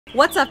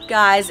What's up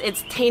guys,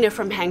 it's Tina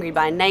from Hangry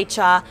by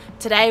Nature.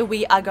 Today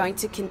we are going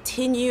to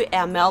continue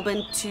our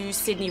Melbourne to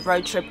Sydney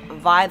road trip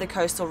via the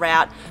coastal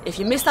route. If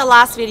you missed our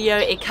last video,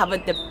 it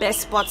covered the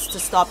best spots to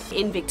stop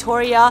in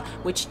Victoria,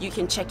 which you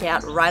can check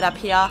out right up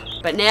here.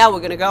 But now we're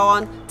going to go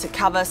on to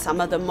cover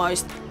some of the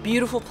most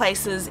beautiful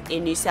places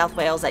in New South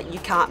Wales that you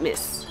can't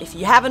miss. If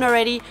you haven't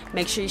already,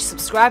 make sure you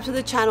subscribe to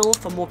the channel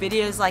for more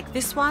videos like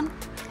this one,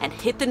 and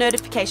hit the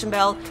notification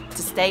bell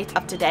to stay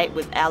up to date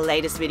with our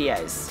latest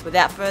videos.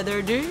 Without further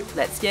ado,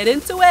 let's get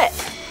into it!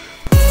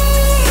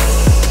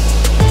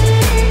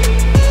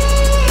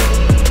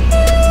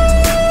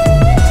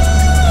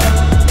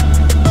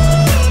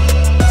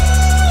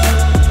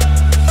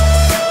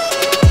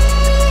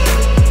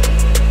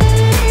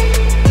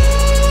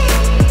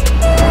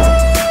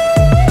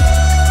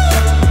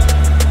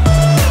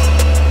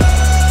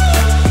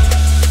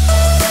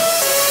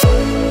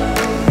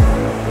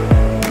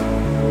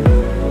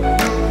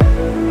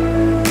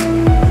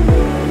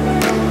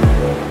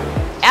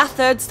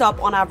 Third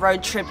stop on our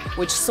road trip,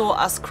 which saw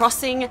us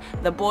crossing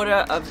the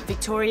border of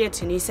Victoria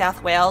to New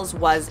South Wales,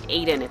 was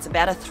Eden. It's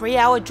about a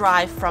 3-hour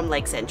drive from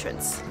Lakes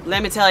Entrance.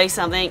 Let me tell you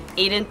something,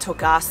 Eden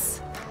took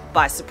us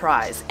by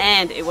surprise,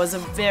 and it was a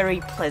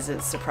very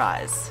pleasant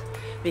surprise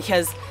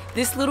because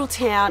this little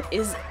town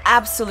is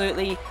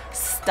absolutely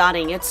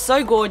stunning. It's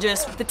so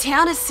gorgeous. The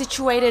town is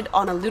situated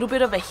on a little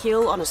bit of a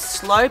hill on a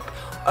slope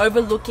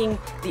overlooking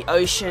the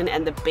ocean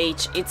and the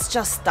beach. It's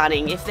just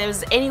stunning. If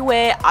there's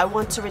anywhere I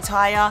want to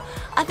retire,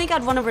 I think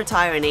I'd want to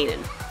retire in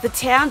Eden. The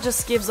town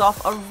just gives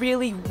off a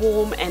really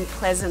warm and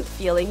pleasant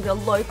feeling. The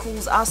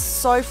locals are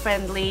so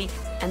friendly,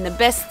 and the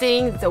best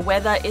thing, the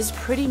weather is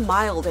pretty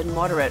mild and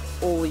moderate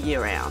all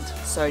year round.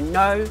 So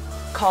no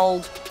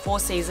cold,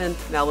 four-season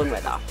Melbourne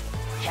weather.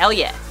 Hell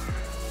yeah!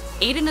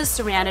 Eden is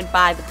surrounded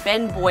by the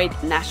Ben Boyd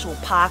National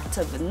Park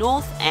to the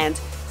north and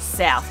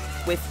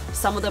south, with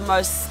some of the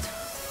most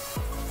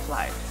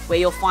where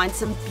you'll find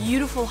some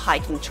beautiful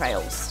hiking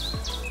trails.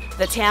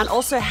 The town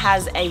also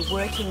has a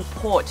working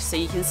port, so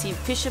you can see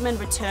fishermen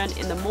return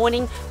in the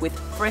morning with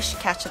fresh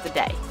catch of the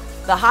day.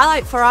 The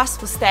highlight for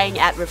us was staying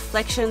at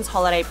Reflections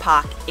Holiday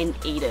Park in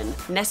Eden.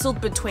 Nestled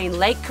between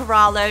Lake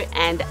Carralo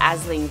and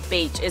Asling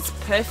Beach, it's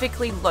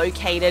perfectly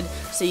located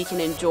so you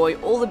can enjoy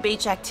all the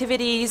beach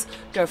activities,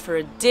 go for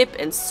a dip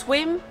and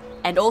swim,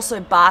 and also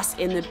bask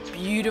in the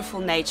beautiful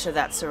nature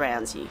that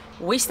surrounds you.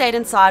 We stayed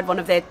inside one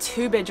of their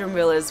 2-bedroom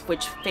villas,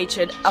 which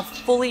featured a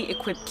fully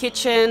equipped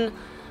kitchen,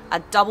 a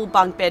double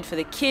bunk bed for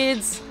the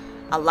kids,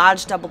 a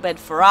large double bed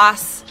for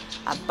us,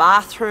 a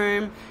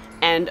bathroom,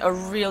 and a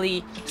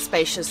really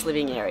spacious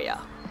living area.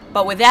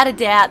 But without a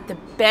doubt, the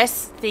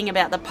best thing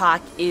about the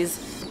park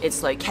is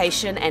its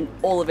location and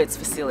all of its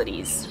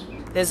facilities.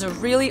 There's a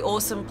really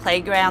awesome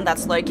playground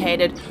that's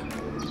located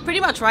pretty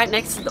much right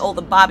next to all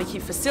the barbecue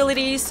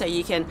facilities, so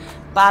you can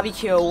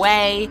barbecue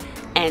away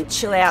and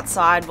chill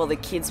outside while the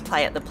kids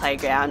play at the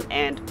playground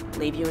and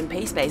leave you in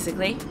peace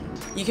basically.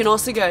 You can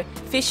also go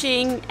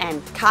fishing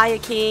and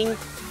kayaking,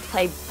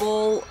 play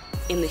ball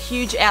in the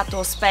huge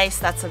outdoor space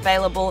that's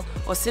available,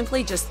 or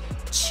simply just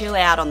chill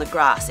out on the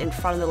grass in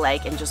front of the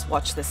lake and just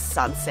watch the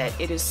sunset.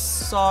 It is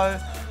so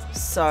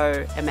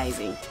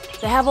amazing.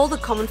 They have all the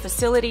common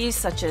facilities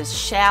such as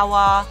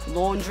shower,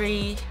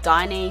 laundry,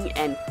 dining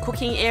and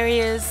cooking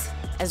areas,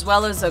 as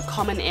well as a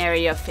common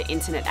area for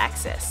internet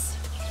access.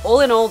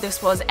 All in all,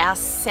 this was our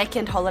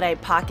second holiday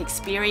park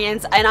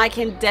experience, and I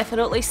can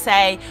definitely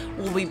say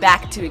we'll be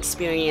back to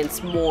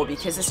experience more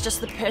because it's just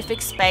the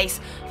perfect space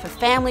for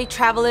family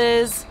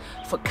travelers,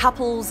 for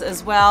couples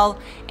as well,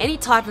 any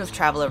type of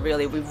traveler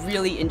really. We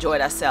really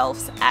enjoyed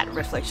ourselves at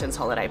Reflections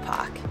Holiday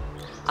Park.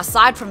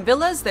 Aside from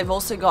villas, they've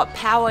also got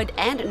powered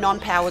and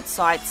non-powered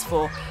sites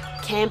for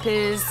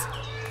campers,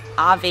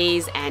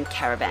 RVs and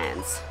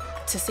caravans.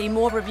 To see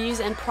more reviews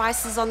and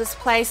prices on this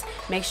place,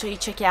 make sure you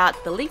check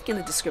out the link in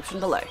the description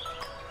below.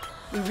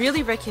 We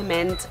really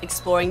recommend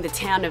exploring the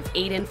town of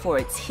Eden for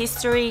its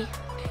history,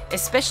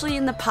 especially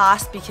in the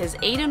past, because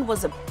Eden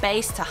was a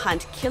base to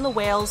hunt killer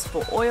whales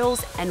for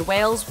oils, and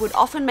whales would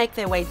often make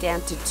their way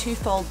down to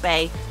Twofold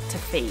Bay to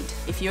feed.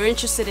 If you're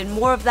interested in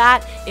more of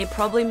that, it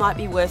probably might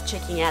be worth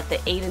checking out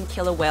the Eden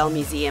Killer Whale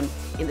Museum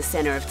in the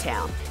centre of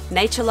town.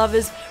 Nature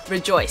lovers,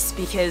 rejoice,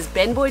 because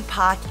Ben Boyd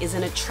Park is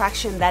an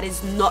attraction that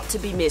is not to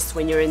be missed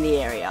when you're in the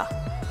area.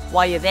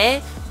 While you're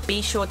there,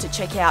 be sure to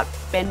check out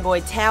Ben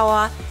Boyd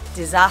Tower,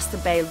 Disaster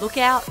Bay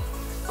Lookout,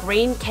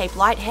 Green Cape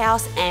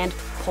Lighthouse and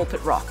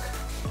Pulpit Rock.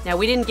 Now,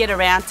 we didn't get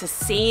around to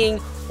seeing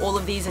all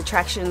of these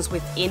attractions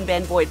within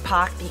Ben Boyd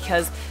Park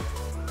because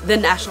the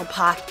national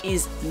park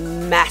is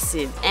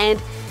massive and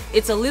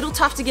it's a little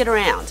tough to get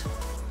around,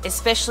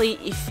 especially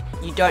if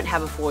you don't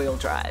have a 4-wheel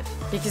drive.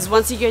 Because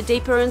once you go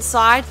deeper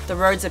inside, the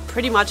roads are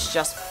pretty much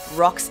just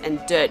rocks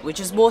and dirt, which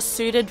is more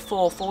suited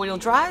for 4-wheel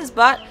drives,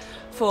 but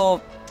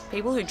for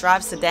people who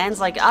drive sedans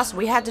like us,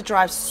 we had to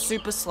drive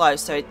super slow,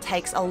 so it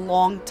takes a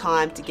long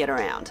time to get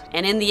around.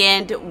 And in the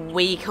end,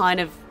 we kind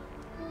of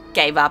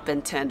gave up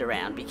and turned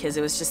around because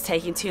it was just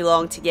taking too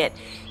long to get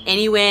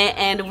anywhere,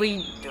 and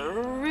we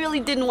really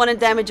didn't want to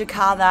damage a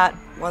car that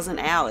wasn't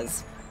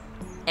ours.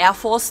 Our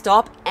fourth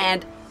stop,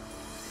 and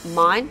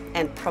mine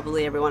and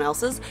probably everyone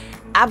else's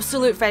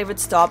absolute favorite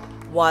stop,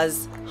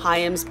 was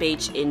Hyams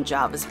Beach in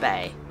Jervis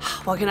Bay.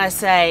 What can I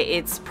say?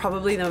 It's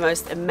probably the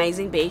most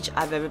amazing beach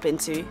I've ever been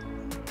to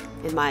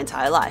in my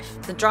entire life.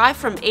 The drive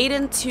from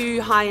Eden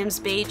to Hyams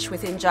Beach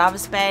within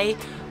Jervis Bay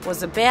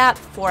was about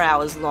 4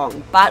 hours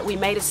long, but we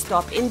made a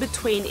stop in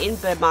between in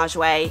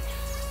Bermagui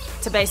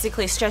to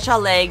basically stretch our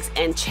legs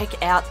and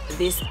check out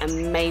this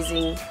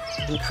amazing,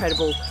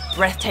 incredible,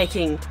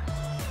 breathtaking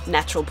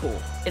natural pool.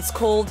 It's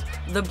called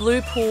the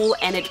Blue Pool,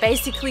 and it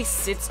basically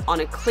sits on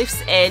a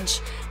cliff's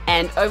edge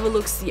and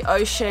overlooks the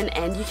ocean,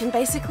 and you can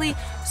basically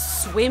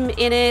swim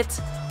in it,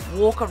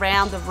 walk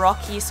around the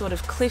rocky sort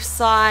of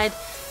cliffside.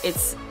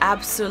 It's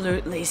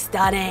absolutely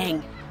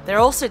stunning. There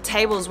are also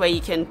tables where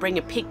you can bring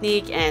a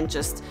picnic and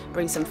just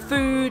bring some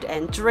food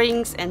and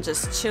drinks and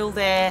just chill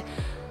there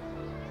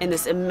in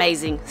this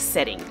amazing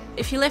setting.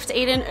 If you left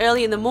Eden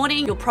early in the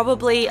morning, you'll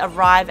probably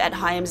arrive at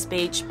Hyams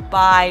Beach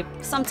by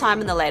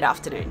sometime in the late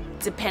afternoon,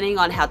 depending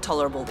on how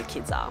tolerable the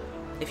kids are,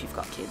 if you've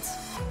got kids.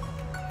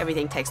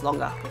 Everything takes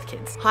longer with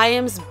kids.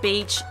 Hyams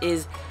Beach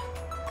is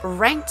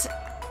ranked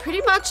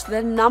pretty much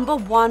the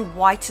 #1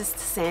 whitest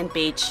sand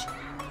beach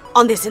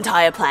on this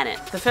entire planet.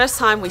 The first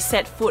time we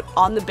set foot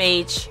on the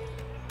beach,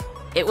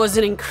 it was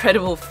an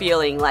incredible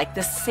feeling. Like,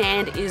 the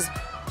sand is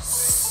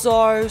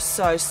so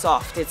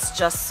soft. It's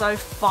just so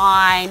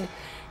fine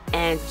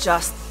and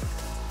just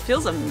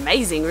feels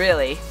amazing,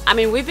 really. I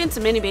mean, we've been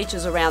to many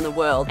beaches around the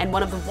world, and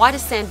one of the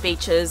whitest sand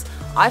beaches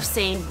I've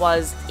seen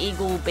was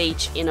Eagle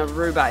Beach in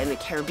Aruba in the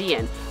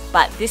Caribbean.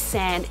 But this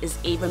sand is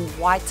even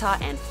whiter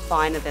and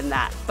finer than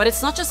that. But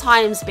it's not just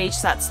Hyams Beach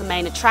that's the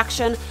main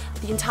attraction.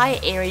 The entire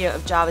area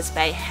of Jervis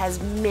Bay has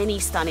many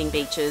stunning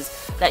beaches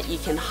that you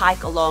can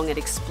hike along and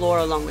explore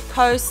along the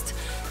coast,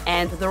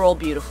 and they're all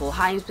beautiful.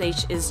 Hyams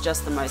Beach is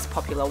just the most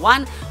popular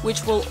one,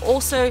 which will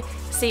also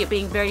see it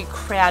being very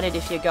crowded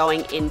if you're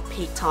going in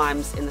peak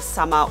times in the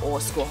summer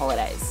or school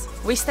holidays.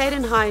 We stayed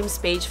in Hyams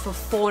Beach for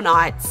 4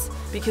 nighs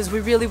because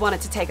we really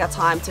wanted to take our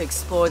time to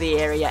explore the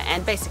area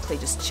and basically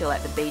just chill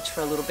at the beach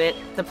for a little bit.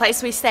 The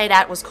place we stayed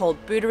at was called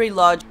Bouderie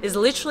Lodge. It's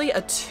literally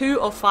a 2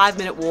 or 5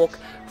 minute walk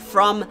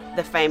from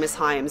the famous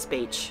Hyams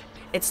Beach.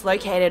 It's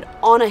located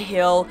on a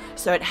hill,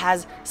 so it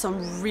has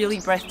some really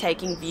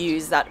breathtaking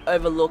views that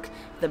overlook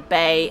the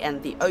bay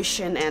and the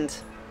ocean and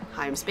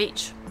Hyams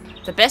Beach.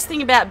 The best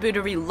thing about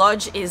Bouderie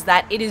Lodge is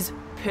that it is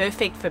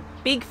perfect for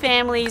big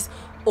families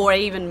or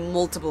even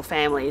multiple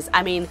families.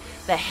 I mean,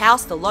 the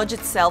house, the lodge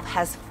itself,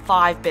 has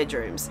 5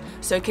 bedrooms,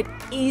 so it could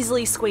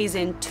easily squeeze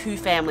in 2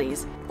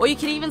 families. Or you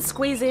could even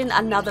squeeze in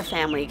another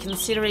family,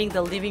 considering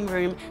the living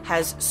room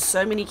has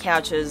so many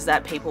couches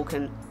that people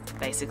can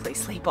basically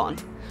sleep on.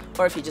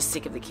 Or if you're just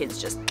sick of the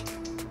kids, just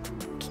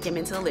kick them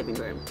into the living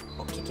room,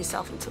 or kick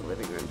yourself into the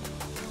living room.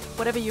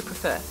 Whatever you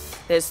prefer.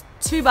 There's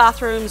 2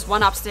 bathrooms,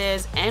 1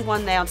 upstairs and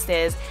 1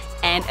 downstairs,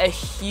 and a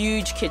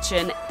huge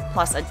kitchen,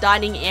 plus a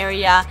dining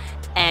area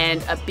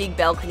and a big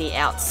balcony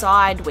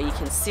outside where you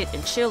can sit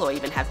and chill or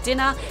even have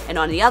dinner. And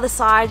on the other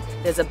side,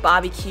 there's a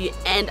barbecue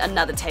and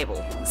another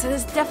table. So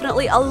there's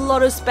definitely a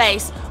lot of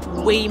space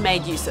we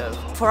made use of.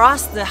 For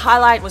us, the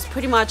highlight was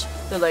pretty much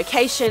the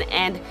location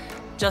and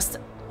just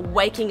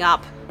waking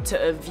up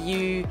to a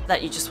view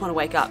that you just want to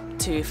wake up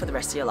to for the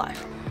rest of your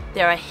life.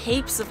 There are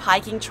heaps of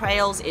hiking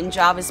trails in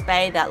Jervis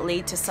Bay that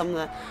lead to some of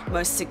the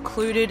most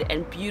secluded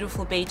and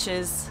beautiful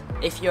beaches.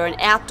 If you're an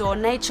outdoor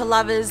nature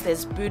lovers,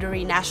 there's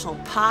Bouderie National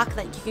Park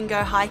that you can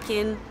go hike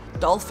in,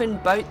 dolphin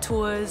boat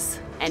tours,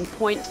 and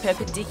Point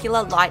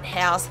Perpendicular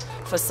Lighthouse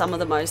for some of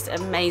the most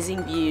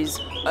amazing views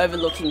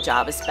overlooking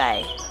Jervis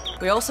Bay.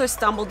 We also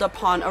stumbled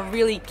upon a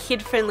really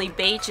kid-friendly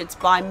beach. It's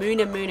by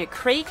Moona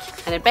Creek,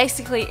 and it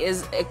basically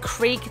is a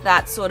creek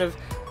that sort of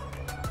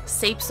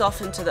seeps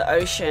off into the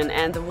ocean,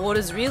 and the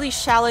water's really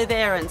shallow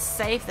there and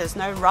safe. There's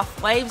no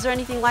rough waves or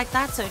anything like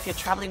that, so if you're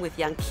traveling with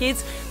young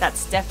kids,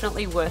 that's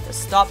definitely worth a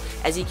stop,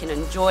 as you can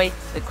enjoy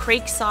the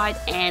creek side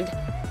and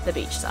the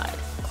beach side.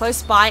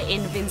 Close by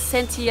in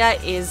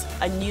Vincentia is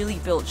a newly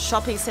built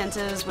shopping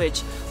centres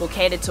which will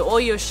cater to all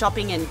your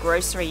shopping and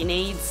grocery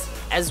needs,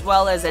 as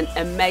well as an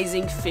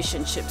amazing fish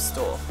and chip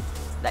store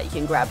that you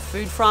can grab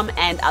food from,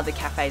 and other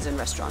cafes and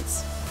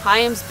restaurants.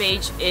 Hyams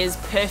Beach is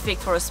perfect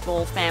for a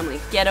small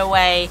family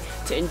getaway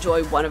to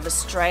enjoy one of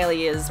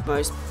Australia's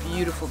most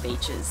beautiful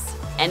beaches.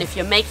 And if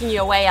you're making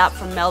your way up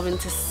from Melbourne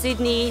to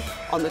Sydney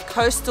on the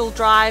coastal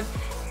drive,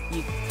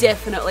 you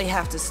definitely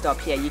have to stop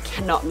here. You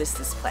cannot miss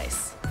this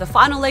place. The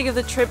final leg of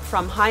the trip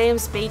from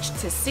Hyams Beach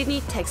to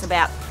Sydney takes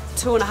about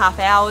 2.5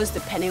 hours,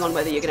 depending on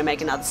whether you're going to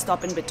make another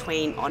stop in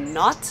between or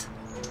not.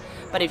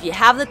 But if you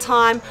have the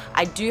time,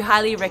 I do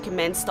highly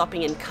recommend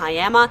stopping in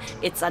Kiama.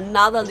 It's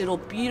another little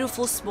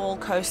beautiful small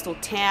coastal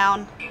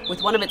town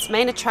with one of its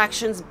main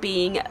attractions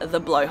being the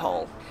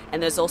blowhole.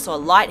 And there's also a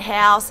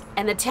lighthouse,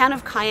 and the town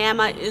of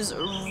Kiama is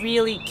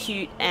really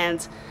cute,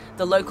 and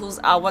the locals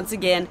are once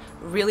again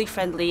really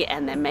friendly,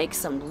 and they make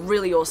some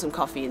really awesome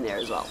coffee in there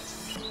as well.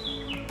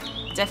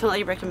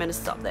 Definitely recommend a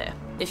stop there.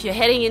 If you're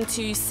heading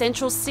into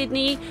central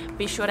Sydney,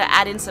 be sure to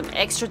add in some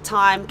extra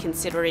time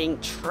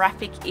considering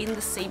traffic in the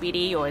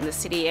CBD or in the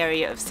city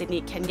area of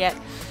Sydney can get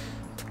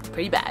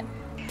pretty bad.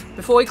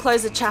 Before we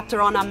close the chapter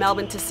on our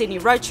Melbourne to Sydney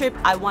road trip,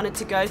 I wanted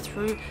to go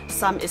through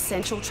some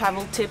essential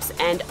travel tips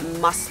and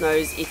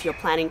must-knows if you're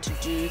planning to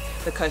do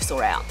the coastal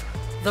route.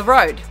 The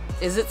road,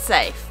 is it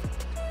safe?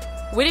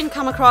 We didn't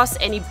come across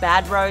any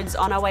bad roads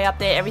on our way up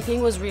there.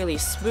 Everything was really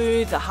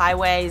smooth, the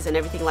highways and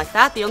everything like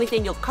that. The only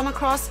thing you'll come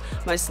across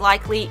most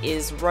likely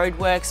is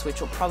roadworks, which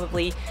will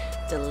probably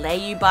delay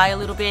you by a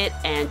little bit,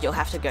 and you'll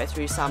have to go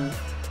through some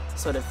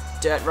sort of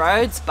dirt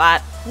roads,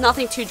 but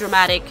nothing too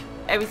dramatic.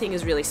 Everything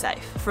is really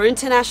safe. For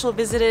international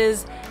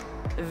visitors,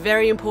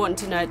 very important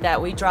to note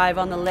that we drive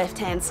on the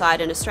left-hand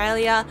side in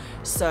Australia,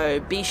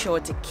 so be sure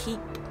to keep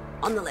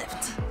on the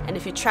left. And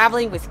if you're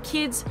traveling with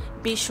kids,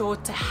 be sure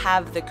to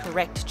have the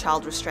correct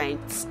child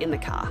restraints in the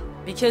car,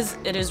 because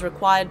it is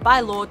required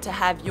by law to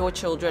have your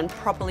children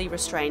properly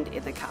restrained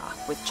in the car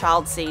with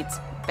child seats,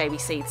 baby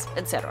seats,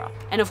 etc.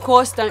 And of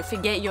course, don't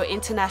forget your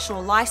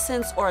international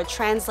license or a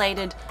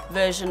translated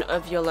version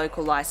of your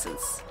local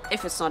license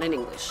if it's not in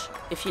English.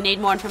 If you need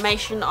more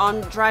information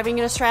on driving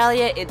in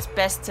Australia, it's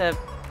best to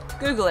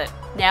Google it.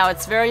 Now,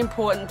 it's very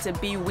important to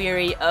be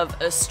wary of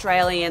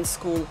Australian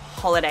school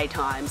holiday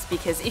times,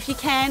 because if you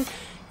can,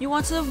 you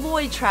want to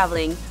avoid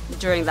traveling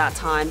during that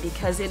time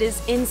because it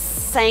is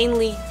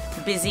insanely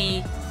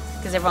busy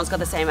because everyone's got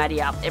the same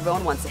idea.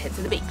 Everyone wants to head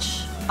to the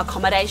beach.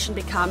 Accommodation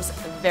becomes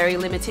very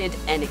limited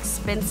and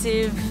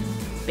expensive.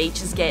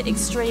 Beaches get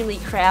extremely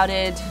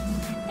crowded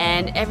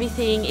and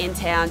everything in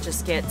town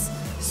just gets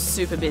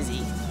super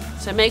busy.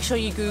 So make sure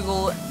you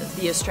Google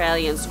the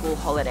Australian school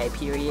holiday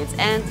periods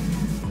and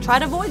try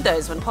to avoid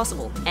those when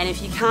possible. And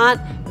if you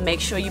can't, make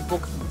sure you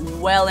book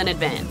well in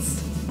advance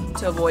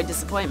to avoid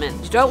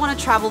disappointment. You don't want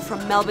to travel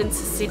from Melbourne to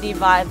Sydney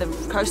via the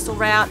coastal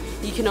route.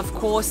 You can of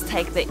course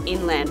take the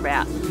inland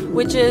route,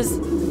 which is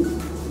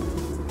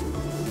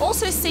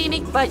also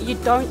scenic, but you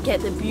don't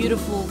get the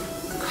beautiful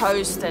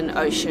coast and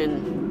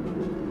ocean,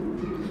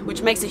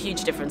 which makes a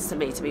huge difference to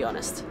me, to be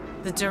honest.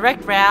 The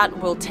direct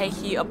route will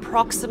take you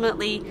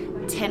approximately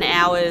 10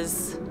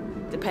 hours,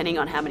 depending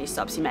on how many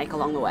stops you make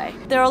along the way.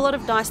 There are a lot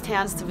of nice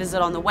towns to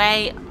visit on the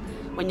way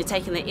when you're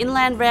taking the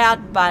inland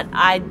route, but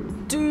I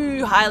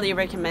do highly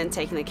recommend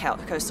taking the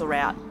coastal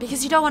route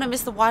because you don't want to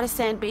miss the whitest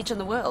sand beach in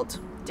the world,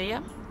 do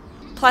you?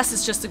 Plus,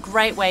 it's just a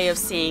great way of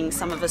seeing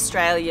some of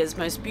Australia's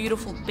most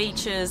beautiful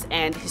beaches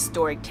and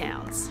historic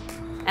towns.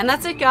 And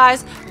that's it,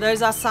 guys.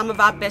 Those are some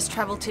of our best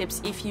travel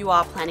tips if you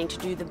are planning to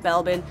do the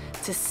Melbourne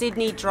to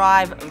Sydney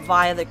drive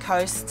via the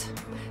coast.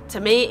 To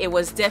me, it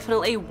was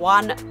definitely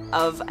one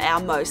of our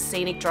most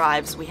scenic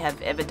drives we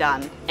have ever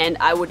done, and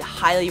I would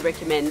highly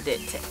recommend it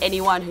to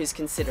anyone who's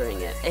considering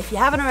it. If you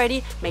haven't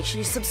already, make sure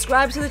you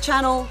subscribe to the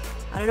channel.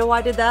 I don't know why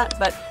I did that,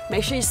 but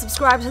make sure you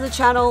subscribe to the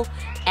channel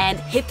and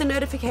hit the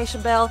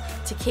notification bell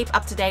to keep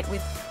up to date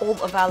with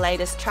all of our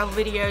latest travel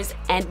videos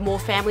and more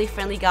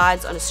family-friendly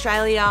guides on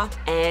Australia.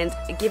 And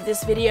give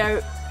this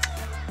video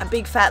a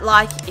big fat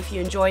like if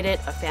you enjoyed it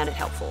or found it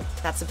helpful.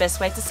 That's the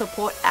best way to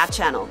support our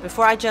channel.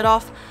 Before I jet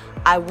off,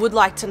 I would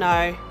like to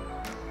know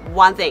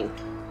one thing.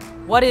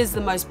 What is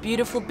the most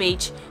beautiful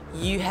beach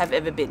you have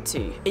ever been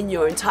to in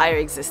your entire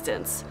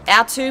existence?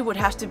 Our two would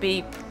have to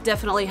be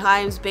definitely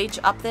Hyams Beach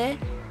up there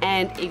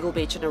and Eagle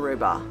Beach in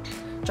Aruba.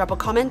 Drop a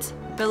comment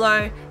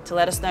below to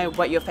let us know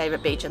what your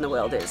favorite beach in the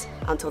world is.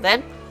 Until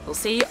then, we'll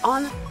see you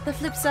on the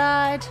flip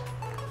side.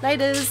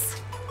 Laters.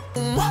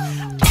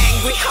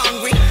 Angry,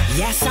 hungry,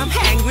 yes I'm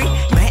hangry.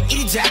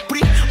 매일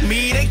잡부리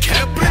미래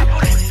개뿌리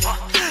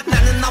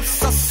나는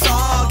없었어